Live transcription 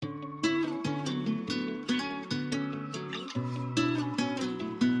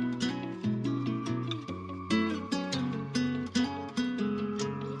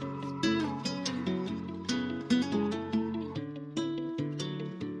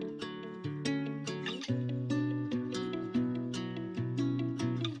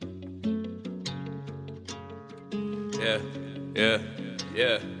Yeah, yeah,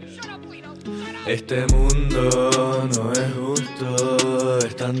 yeah. Este mundo no es justo,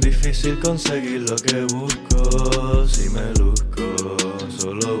 es tan difícil conseguir lo que busco. Si me luzco,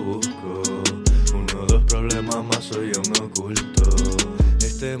 solo busco uno o dos problemas más, soy yo me oculto.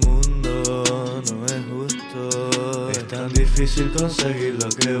 Este mundo no es justo, es tan difícil conseguir lo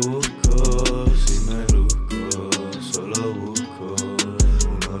que busco. Si me luzco, solo busco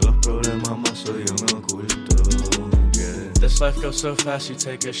uno o dos problemas más, soy yo me oculto. This life goes so fast, you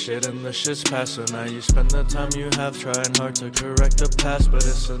take a shit and the shit's past. So now you spend the time you have trying hard to correct the past. But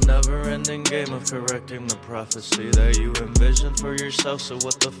it's a never-ending game of correcting the prophecy that you envision for yourself. So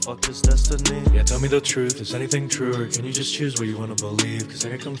what the fuck is destiny? Yeah, tell me the truth, is anything true? Or can you just choose what you wanna believe? Cause I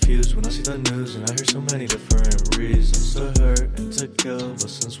get confused when I see the news and I hear so many different reasons to hurt and to kill. But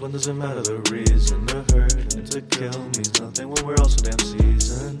since when does it matter the reason to hurt and to kill means nothing when we're all so damn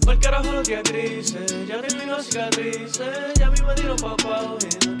seasoned? Pa'l carajo los días grises, ya termino cicatrices. Ya a mí me dieron papao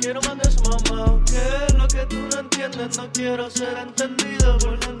y no quiero más de su mamá. ¿Qué es lo que tú no entiendes? No quiero ser entendido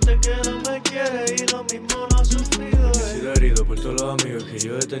por gente que no me quiere y lo mismo no ha sufrido. He sido herido por todos los amigos que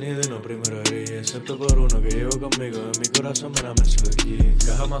yo he tenido y no primero herí, excepto por uno que llevo conmigo en mi corazón, man, I'm still aquí.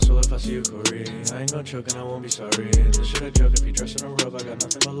 Que jamás solo if I see you corrí. I ain't gonna choke and I won't be sorry. This shit a joke if you dress in a robe. I got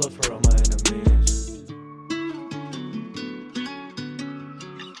nothing but love for all my enemies.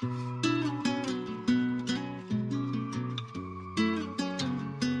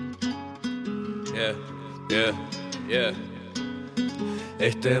 Yeah, yeah, yeah.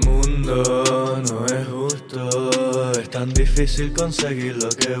 Este mundo no es justo, es tan difícil conseguir lo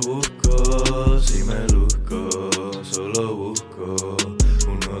que busco. Si me luzco, solo busco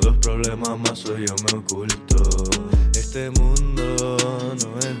uno o dos problemas más, soy yo me oculto. Este mundo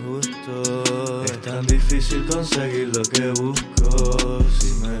no es justo, es tan difícil conseguir lo que busco.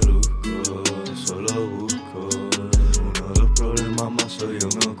 Si me luzco, solo busco uno o dos problemas más, soy yo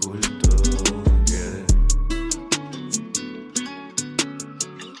me oculto.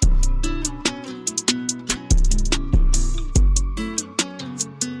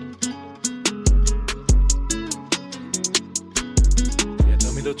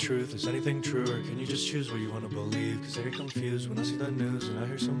 The truth, is anything true? Or can you just choose what you want to believe? Cause I get confused when I see the news and I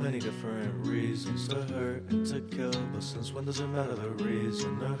hear so many different reasons to hurt and to kill. But since when does it matter the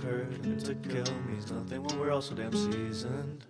reason to hurt and to kill means nothing when we're all so damn seasoned?